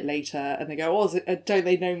find it later and they go, oh, don't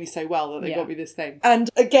they know me so well that they got me this thing. And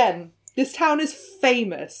again, this town is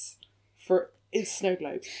famous for its snow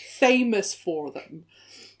globes, famous for them.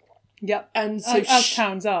 Yep. And so as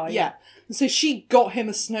towns are. Yeah. So she got him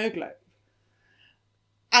a snow globe.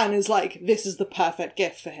 And is like, this is the perfect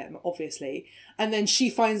gift for him, obviously. And then she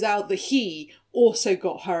finds out that he also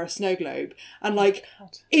got her a snow globe. And like,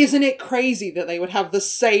 isn't it crazy that they would have the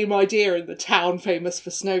same idea in the town famous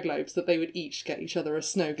for snow globes, that they would each get each other a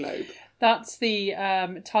snow globe? That's the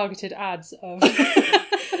targeted ads of...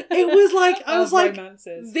 It was like, I was like,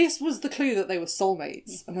 romances. This was the clue that they were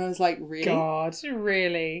soulmates. And I was like, really? God,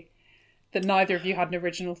 really? That neither of you had an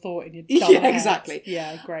original thought in your dumb Yeah, exactly. Heads.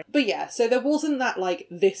 Yeah, great. But yeah, so there wasn't that, like,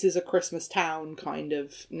 this is a Christmas town kind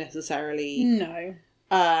of necessarily... No.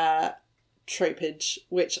 Tropage,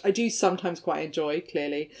 which I do sometimes quite enjoy,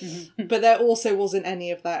 clearly. Mm-hmm. But there also wasn't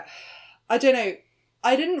any of that... I don't know.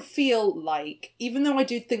 I didn't feel like, even though I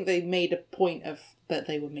do think they made a point of that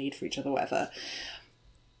they were made for each other, whatever,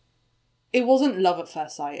 it wasn't love at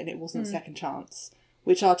first sight and it wasn't second chance,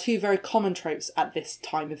 which are two very common tropes at this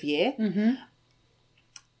time of year,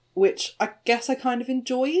 which I guess I kind of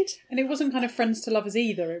enjoyed. And it wasn't kind of friends to lovers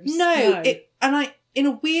either. It was in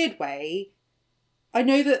a weird way, I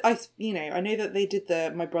know that they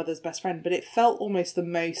did my brother's best friend, but it felt almost the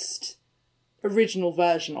most original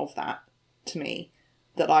version of that to me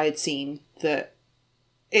that I had seen. That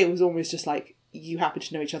it was almost just like you happen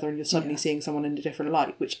to know each other and you're suddenly seeing someone in a different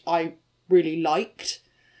light, which I really liked.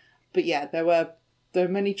 But yeah, there were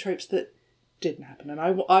many tropes that didn't happen, and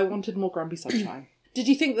I wanted more grumpy sunshine. Did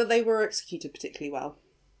you think that they were executed particularly well?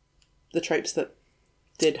 The tropes that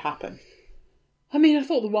did happen? I mean, I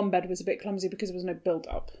thought the one bed was a bit clumsy because there was no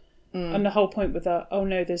build-up. And the whole point with the, oh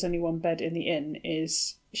no, there's only one bed in the inn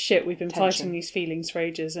is, shit, we've been fighting these feelings for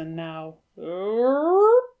ages and now...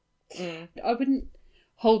 I wouldn't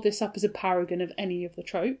hold this up as a paragon of any of the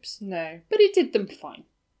tropes. No. But it did them fine.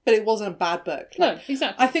 But it wasn't a bad book. No,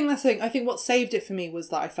 exactly. I think that's the thing. I think what saved it for me was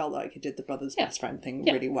that I felt like it did the brother's best friend thing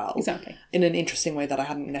really well. Exactly. In an interesting way that I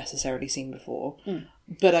hadn't necessarily seen before.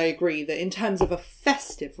 But I agree that in terms of a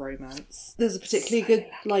festive romance, there's a particularly good,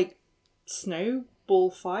 like, snowball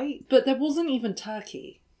fight. But there wasn't even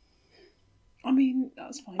turkey. I mean,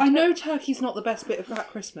 that's fine. I know turkey's not the best bit of that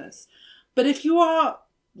Christmas. But if you are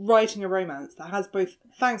writing a romance that has both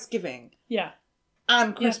Thanksgiving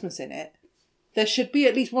and Christmas in it, there should be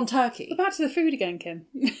at least one turkey. But back to the food again, Kim.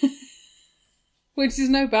 Which is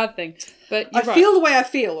no bad thing. But I feel the way I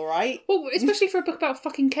feel, alright? Well, especially for a book about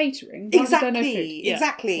fucking catering. Why exactly. Was there no food? Yeah.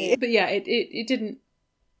 Exactly. But yeah, it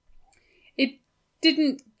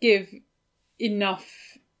didn't give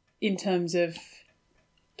enough in terms of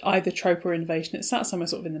either trope or innovation. It sat somewhere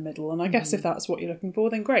sort of in the middle, and I guess if that's what you're looking for,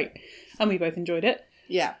 then great. And we both enjoyed it.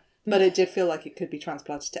 Yeah. But it did feel like it could be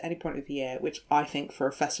transplanted to any point of the year, which I think for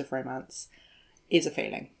a festive romance is a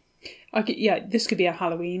failing. This could be a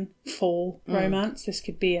Halloween fall romance. This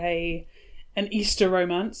could be a an Easter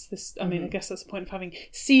romance. This, I mean, I guess that's the point of having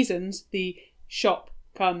seasons. The shop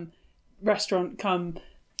come restaurant come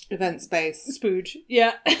event space spooge.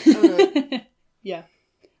 Yeah. Yeah.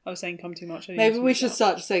 I was saying come too much. Maybe we should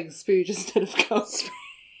start just saying spooge instead of come.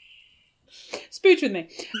 Spooge with me.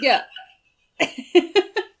 Yeah.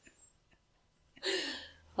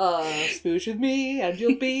 Spooge with me and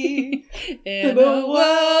you'll be in a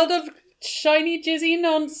world of shiny jizzy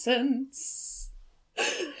nonsense.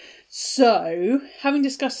 So, having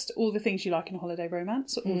discussed all the things you like in a holiday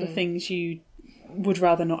romance, all the things you would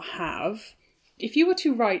rather not have, if you were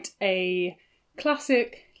to write a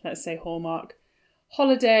classic, let's say Hallmark,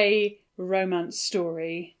 holiday romance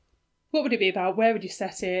story, what would it be about? Where would you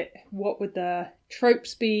set it? What would the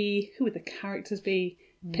tropes be? Who would the characters be?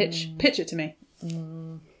 Pitch it to me.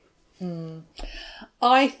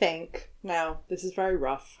 I think, now this is very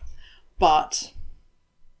rough, but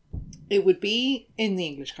it would be in the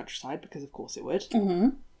English countryside, because of course it would.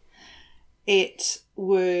 It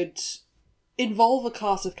would involve a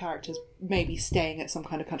cast of characters maybe staying at some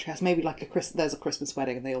kind of country house, maybe like there's a Christmas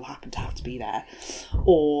wedding and they all happen to have to be there,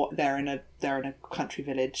 or they're in a country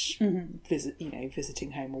village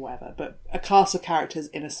visiting home or whatever, but a cast of characters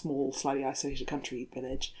in a small, slightly isolated country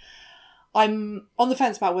village. I'm on the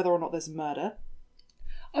fence about whether or not there's a murder.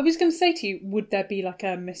 I was going to say to you, would there be like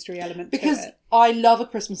a mystery element because to it? I love a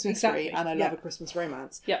Christmas mystery Exactly. and I love a Christmas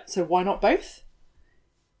romance. Yeah. So why not both?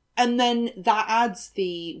 And then that adds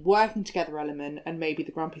the working together element and maybe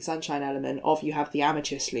the grumpy sunshine element of, you have the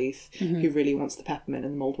amateur sleuth who really wants the peppermint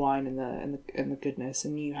and the mulled wine and the goodness,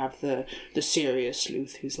 and you have the serious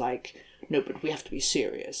sleuth who's like, no, but we have to be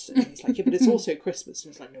serious. And he's like, yeah, but it's also Christmas.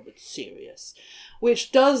 And it's like, no, but it's serious.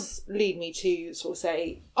 Which does lead me to sort of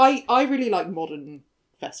say, I really like modern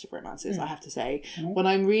festive romances, I have to say. When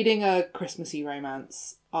I'm reading a Christmassy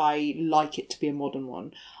romance, I like it to be a modern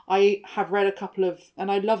one. I have read a couple of,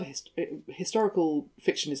 and I love historical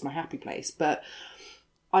fiction is my happy place, but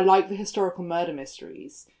I like the historical murder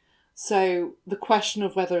mysteries. So the question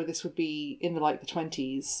of whether this would be in the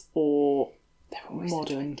 20s or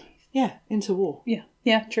modern, interwar.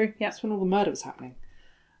 Yeah, true. Yeah, that's when all the murder was happening.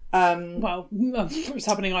 Well, it was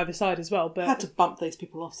happening either side as well, but I had to bump those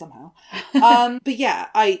people off somehow. But yeah,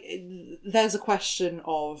 there's a question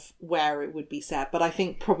of where it would be set, but I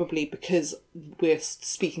think probably because we're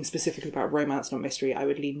speaking specifically about romance, not mystery, I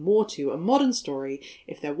would lean more to a modern story.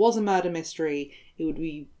 If there was a murder mystery, it would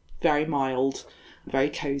be very mild, very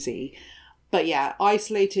cozy. But yeah,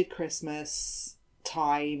 isolated Christmas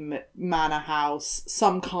time, manor house,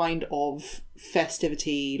 some kind of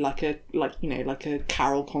festivity, like a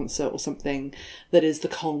carol concert or something that is the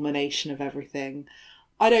culmination of everything.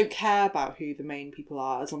 I don't care about who the main people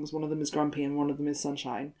are, as long as one of them is grumpy and one of them is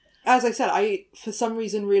sunshine. As I said, I for some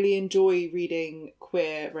reason really enjoy reading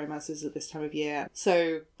queer romances at this time of year,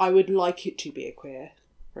 so I would like it to be a queer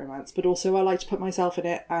romance, but also I like to put myself in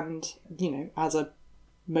it, and as a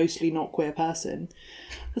mostly not queer person,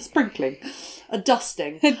 a sprinkling, a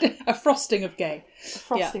dusting, a frosting of gay.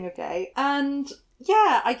 And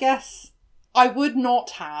yeah, I guess I would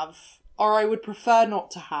not have, or I would prefer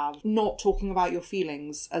not to have, not talking about your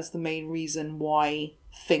feelings as the main reason why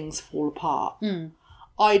things fall apart.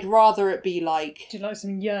 I'd rather it be like... Do you like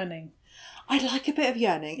some yearning? I'd like a bit of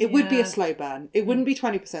yearning. It would be a slow burn. It wouldn't be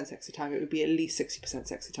 20% sexy time. It would be at least 60%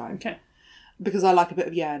 sexy time. Okay. Because I like a bit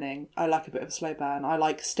of yearning. I like a bit of a slow burn. I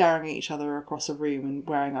like staring at each other across a room and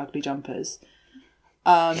wearing ugly jumpers.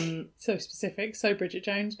 So specific, so Bridget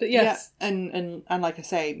Jones, but yes. Yeah, and like I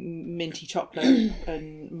say, minty chocolate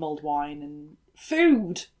and mulled wine and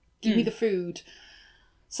food. Give me the food.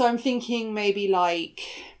 So I'm thinking maybe like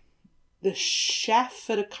the chef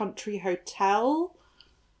at a country hotel.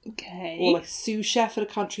 Okay. Or like sous chef at a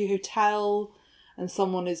country hotel, and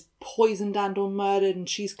someone is poisoned and or murdered, and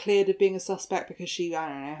she's cleared of being a suspect because she, I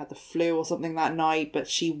don't know, had the flu or something that night, but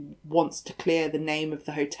she wants to clear the name of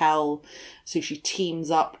the hotel, so she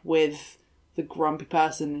teams up with the grumpy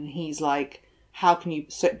person, and he's like, how can you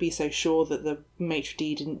be so sure that the maitre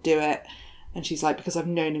d' didn't do it? And she's like, because I've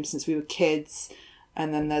known him since we were kids.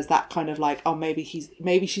 And then there's that kind of like, oh, maybe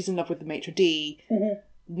she's in love with the maitre d'.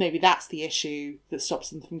 Maybe that's the issue that stops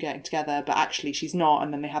them from getting together, but actually she's not.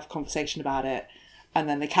 And then they have a conversation about it, and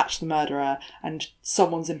then they catch the murderer, and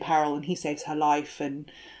someone's in peril, and he saves her life, and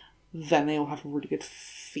then they all have a really good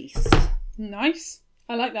feast. Nice.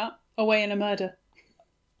 I like that. Away in a murder.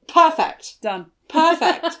 Perfect. Done.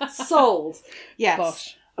 Perfect. Sold. Yes.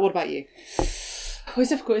 Bosh. What about you? Oh, it's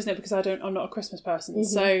difficult, isn't it? Because I'm not a Christmas person.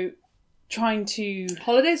 So trying to...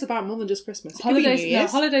 Holidays are about more than just Christmas.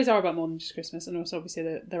 Holidays are about more than just Christmas, and also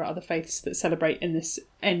obviously there are other faiths that celebrate in this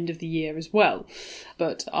end of the year as well.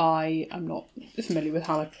 But I am not familiar with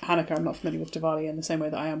Hanukkah. I'm not familiar with Diwali in the same way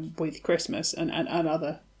that I am with Christmas and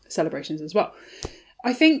other celebrations as well.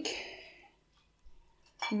 I think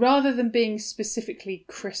rather than being specifically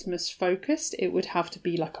Christmas focused, it would have to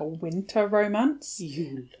be like a winter romance.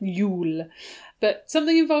 Yule. But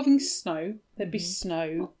something involving snow. There'd be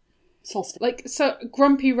snow. Solstice. Like, so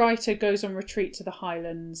grumpy writer goes on retreat to the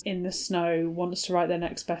Highlands in the snow, wants to write their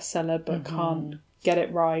next bestseller but can't get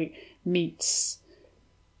it right, meets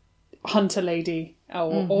hunter lady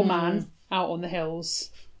or man out on the hills.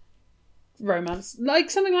 Romance, like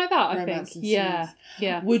something like that. I think. Yeah.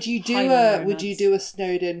 Would you do a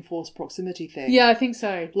snowed in forced proximity thing? Yeah, I think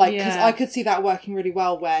so. Like, because I could see that working really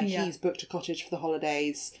well, where he's booked a cottage for the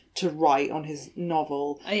holidays to write on his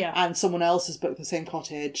novel, and someone else has booked the same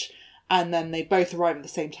cottage, and then they both arrive at the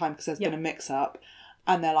same time because there's been a mix up,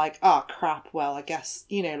 and they're like, "Oh crap! Well, I guess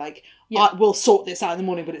we'll sort this out in the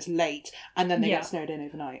morning, but it's late," and then they get snowed in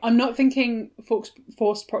overnight. I'm not thinking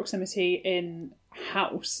forced proximity in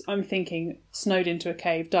house. I'm thinking snowed into a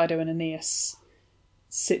cave, Dido and Aeneas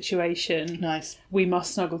situation. Nice. We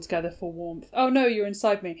must snuggle together for warmth. Oh no, you're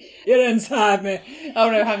inside me. You're inside me.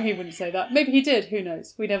 Oh no, he wouldn't say that. Maybe he did. Who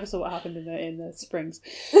knows? We never saw what happened in the springs.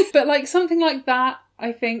 But like something like that,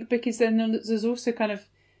 I think, because then there's also kind of,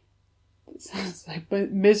 it sounds like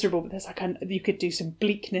miserable, but there's like you could do some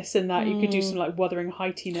bleakness in that. You could do some like wuthering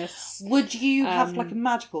heightiness. Would you have like a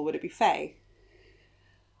magical? Would it be fae?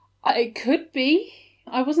 It could be.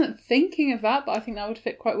 I wasn't thinking of that, but I think that would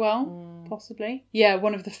fit quite well, possibly. Yeah,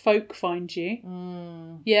 one of the folk find you.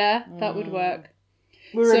 Yeah, that would work.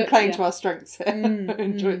 We're really playing to our strengths here.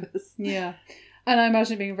 Enjoy this. Yeah. And I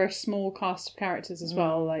imagine it being a very small cast of characters as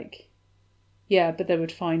well. Like, yeah, but they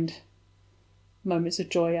would find moments of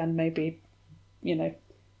joy and maybe,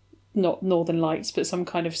 not northern lights, but some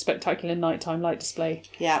kind of spectacular nighttime light display.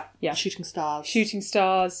 Yeah. Yeah. Shooting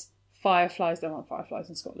stars. Fireflies. There aren't fireflies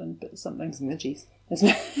in Scotland, but something. There's midges.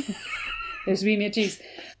 There's wee midges.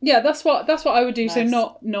 Yeah, that's what I would do. Nice.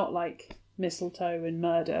 So not like mistletoe and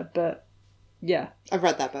murder, but yeah. I've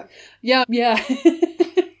read that book. Yeah.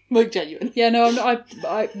 Like genuine. Yeah, no,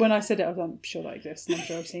 I when I said it, I'm sure that exists, and I'm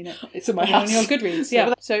sure I've seen it. It's in my house. Only on Goodreads.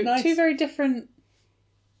 Yeah. So nice. Two very different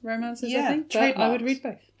romances. I think. But I would read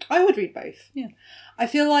both. I would read both. Yeah. I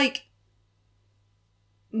feel like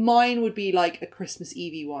mine would be like a Christmas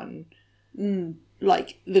Eve one.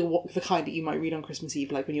 Like the kind that you might read on Christmas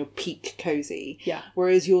Eve, like when you're peak cozy. Yeah.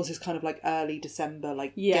 Whereas yours is kind of like early December,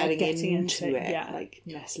 like getting into it, like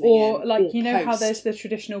nestling or in. like, or how there's the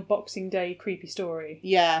traditional Boxing Day creepy story.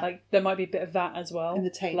 Yeah. Like there might be a bit of that as well. In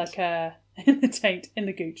the taint. Like in the taint, in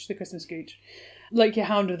the gooch, the Christmas gooch. Like your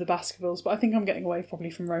Hound of the Baskervilles, but I think I'm getting away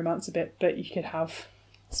probably from romance a bit, but you could have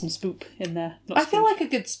some spoop in there. I feel like a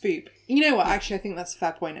good spoop. You know what, actually I think that's a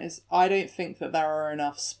fair point, is I don't think that there are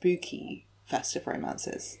enough spooky festive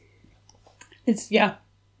romances. It's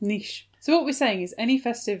niche. So what we're saying is any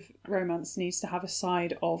festive romance needs to have a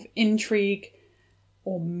side of intrigue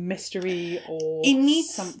or mystery or it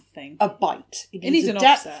needs something. A bite. It needs a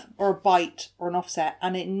depth offset. Or a bite or an offset,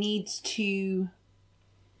 and it needs to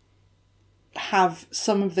have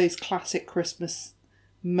some of those classic Christmas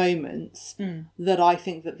moments that I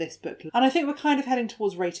think that this book... And I think we're kind of heading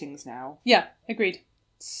towards ratings now. Yeah, agreed.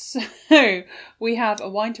 So, we have a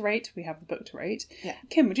wine to rate, we have the book to rate. Yeah.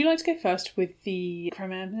 Kim, would you like to go first with the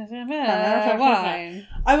wine?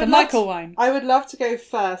 Michael wine. I would love to go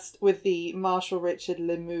first with the Marshall Richard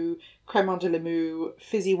Limoux Cremant de Limoux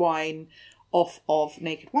fizzy wine off of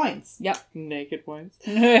Naked Wines. Yep. Naked Wines.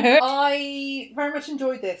 I very much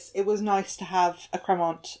enjoyed this. It was nice to have a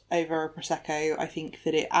Cremant over a Prosecco. I think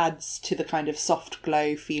that it adds to the kind of soft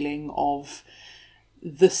glow feeling of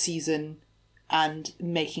the season and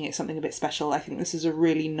making it something a bit special. I think this is a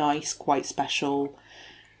really nice, quite special...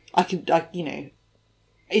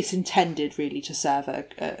 it's intended really to serve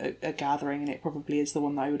a gathering, and it probably is the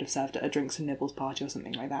one that I would have served at a drinks and nibbles party or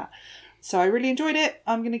something like that. So I really enjoyed it.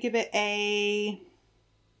 I'm going to give it a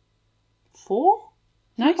 4?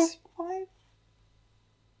 Nice. 5?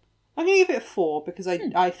 I'm going to give it a 4 because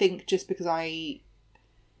I think just because I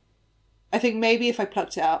think maybe if I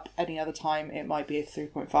plucked it up any other time, it might be a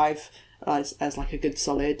 3.5 as like a good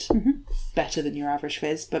solid, better than your average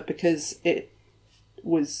fizz. But because it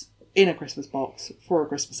was in a Christmas box for a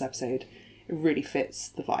Christmas episode, it really fits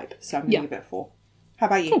the vibe. So I'm going to give it a 4. How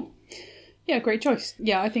about you? Cool. Yeah, great choice.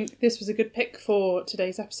 Yeah, I think this was a good pick for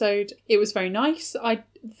today's episode. It was very nice. The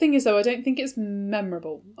thing is, though, I don't think it's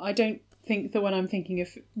memorable. I don't think that when I'm thinking of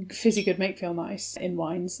fizzy good make feel nice in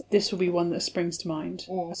wines, this will be one that springs to mind.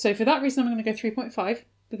 So for that reason, I'm going to go 3.5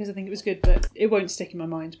 because I think it was good, but it won't stick in my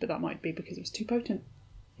mind. But that might be because it was too potent.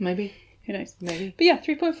 Maybe. Who knows? Maybe. But yeah,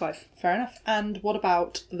 3.5. Fair enough. And what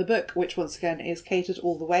about the book, which once again is Catered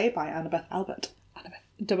All The Way by Annabeth Albert?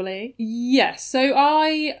 Double A. Yes, so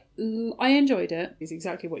I enjoyed it. It's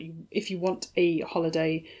exactly what you, if you want a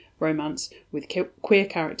holiday romance with queer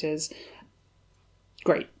characters,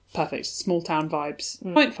 great, perfect, small town vibes.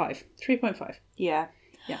 3.5. Yeah.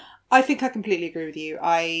 Yeah. I think I completely agree with you.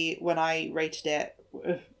 When I rated it,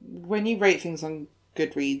 when you rate things on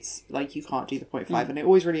Goodreads, like, you can't do the 0.5, and it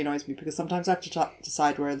always really annoys me because sometimes I have to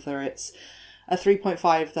decide whether it's a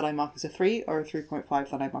 3.5 that I mark as a 3 or a 3.5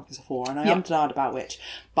 that I mark as a 4, and I'm denied about which,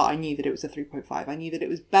 but I knew that it was a 3.5. I knew that it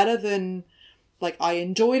was better than, like, I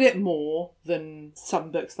enjoyed it more than some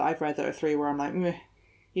books that I've read that are 3 where I'm like, meh.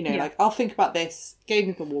 You know, like, I'll think about this, gave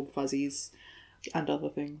me the warm fuzzies and other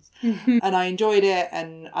things. And I enjoyed it,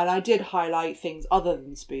 and I did highlight things other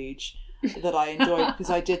than Spooge that I enjoyed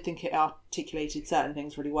because I did think it articulated certain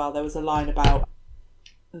things really well. There was a line about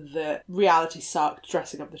the reality sucked,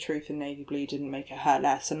 dressing up the truth in navy blue didn't make it hurt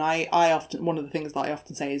less. And I often, one of the things that I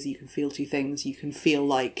often say is you can feel two things. You can feel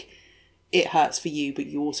like it hurts for you, but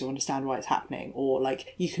you also understand why it's happening. Or,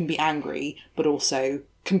 like, you can be angry, but also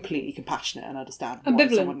completely compassionate and understand.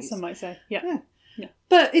 Ambivalent, some might say. Yeah.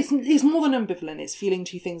 But it's more than ambivalent. It's feeling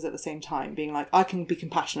two things at the same time. Being like, I can be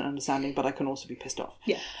compassionate and understanding, but I can also be pissed off.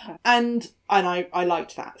 Yeah. And I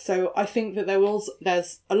liked that. So I think that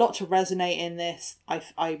there's a lot to resonate in this.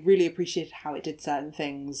 I really appreciated how it did certain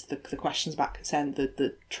things. The questions about consent,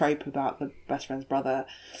 the trope about the best friend's brother.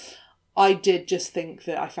 I did just think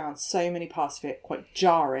that I found so many parts of it quite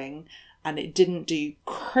jarring, and it didn't do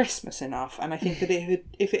Christmas enough. And I think that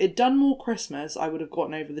if it had done more Christmas, I would have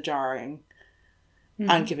gotten over the jarring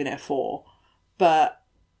and given it a 4. But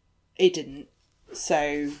it didn't.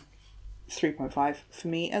 So 3.5 for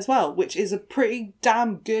me as well, which is a pretty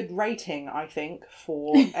damn good rating, I think,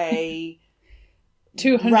 for a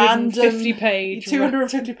 250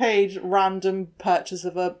 page random purchase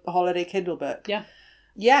of a holiday Kindle book.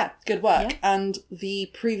 Yeah, good work. Yeah. And the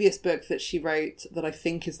previous book that she wrote, that I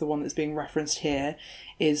think is the one that's being referenced here,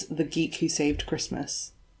 is The Geek Who Saved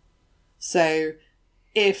Christmas. So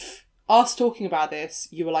if us talking about this,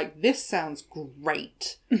 you were like, this sounds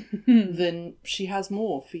great, then she has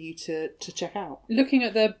more for you to check out. Looking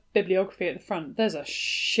at the bibliography at the front, there's a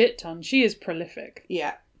shit ton. She is prolific.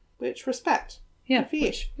 Yeah, which respect. Yeah,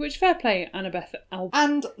 which fair play, Annabeth Albert.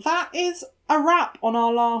 And that is a wrap on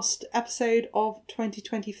our last episode of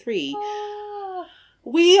 2023.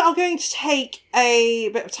 We are going to take a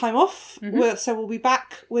bit of time off, so we'll be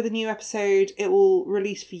back with a new episode. It will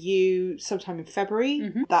release for you sometime in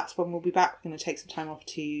February. That's when we'll be back. We're going to take some time off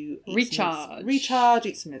to recharge,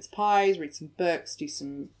 eat some mince pies, read some books, do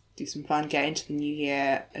some fun, get into the new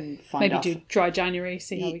year and find maybe do dry January,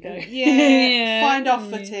 see how we go. Yeah, find our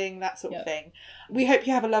footing, that sort of thing. We hope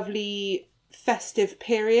you have a lovely festive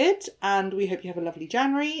period, and we hope you have a lovely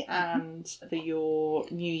January, and that your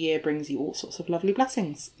new year brings you all sorts of lovely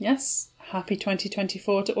blessings. Yes, happy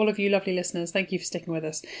 2024 to all of you lovely listeners. Thank you for sticking with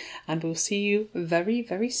us, and we'll see you very,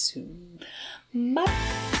 very soon.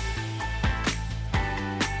 Bye.